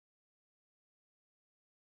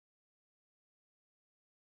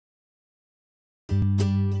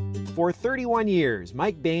For 31 years,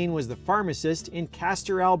 Mike Bain was the pharmacist in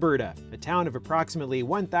Castor, Alberta, a town of approximately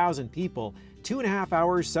 1,000 people, 2.5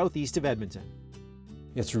 hours southeast of Edmonton.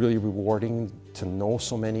 It's really rewarding to know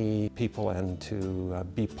so many people and to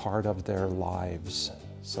be part of their lives.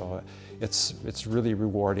 So it's really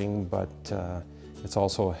rewarding, but it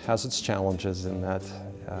also has its challenges in that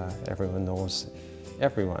everyone knows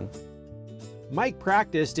everyone. Mike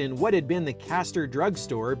practiced in what had been the Castor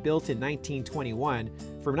drugstore built in 1921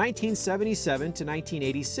 from 1977 to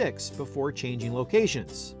 1986 before changing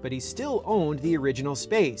locations, but he still owned the original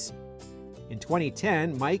space. In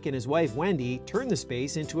 2010, Mike and his wife Wendy turned the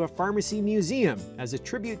space into a pharmacy museum as a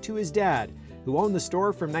tribute to his dad, who owned the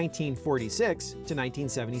store from 1946 to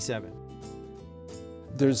 1977.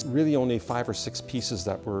 There's really only 5 or 6 pieces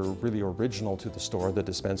that were really original to the store: the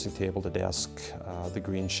dispensing table, the desk, the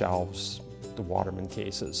green shelves, the Waterman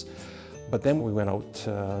cases. But then we went out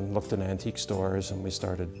and looked at antique stores and we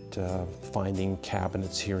started finding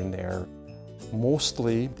cabinets here and there.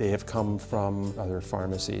 Mostly they have come from other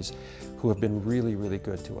pharmacies who have been really, really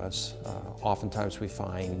good to us. Oftentimes we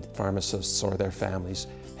find pharmacists or their families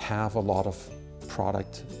have a lot of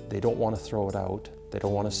product. They don't want to throw it out. They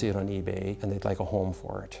don't want to see it on eBay, and they'd like a home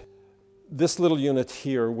for it. This little unit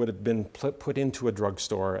here would have been put into a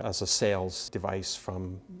drugstore as a sales device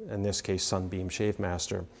from, in this case, Sunbeam Shave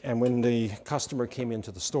Master. And when the customer came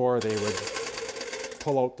into the store, they would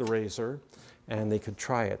pull out the razor and they could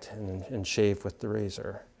try it and shave with the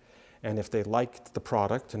razor. And if they liked the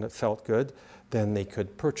product and it felt good, then they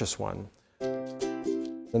could purchase one.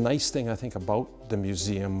 The nice thing I think about the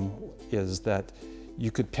museum is that you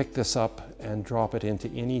could pick this up and drop it into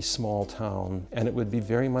any small town, and it would be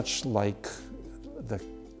very much like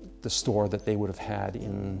the store that they would have had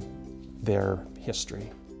in their history.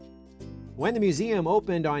 When the museum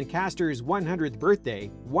opened on Castor's 100th birthday,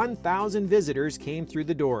 1,000 visitors came through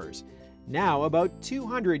the doors. Now about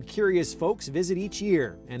 200 curious folks visit each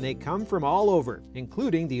year, and they come from all over,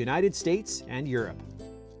 including the United States and Europe.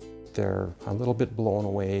 They're a little bit blown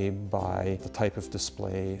away by the type of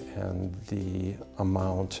display and the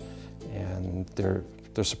amount, and they're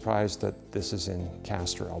surprised that this is in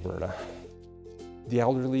Castor, Alberta. The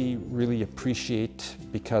elderly really appreciate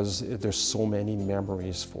because there's so many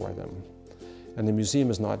memories for them. And the museum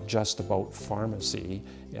is not just about pharmacy,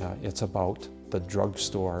 it's about the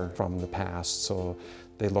drugstore from the past. So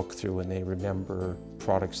they look through and they remember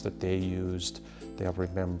products that they used. They'll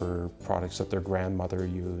remember products that their grandmother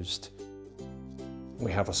used.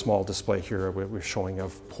 We have a small display here where we're showing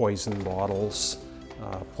of poison bottles.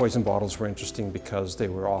 Poison bottles were interesting because they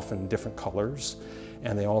were often different colors,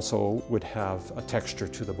 and they also would have a texture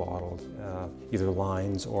to the bottle, either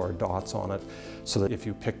lines or dots on it, so that if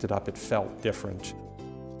you picked it up, it felt different.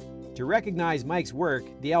 To recognize Mike's work,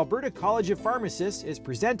 the Alberta College of Pharmacists is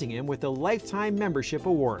presenting him with a Lifetime Membership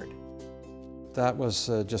Award. That was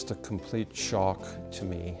just a complete shock to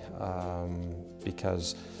me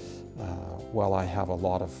because while I have a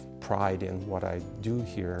lot of pride in what I do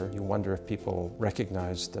here, you wonder if people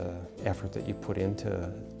recognize the effort that you put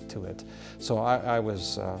into it. So I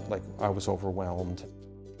was overwhelmed.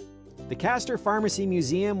 The Castor Pharmacy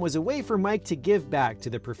Museum was a way for Mike to give back to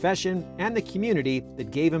the profession and the community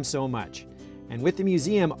that gave him so much. And with the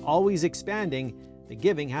museum always expanding, the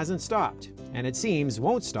giving hasn't stopped, and it seems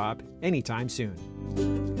won't stop anytime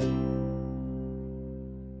soon.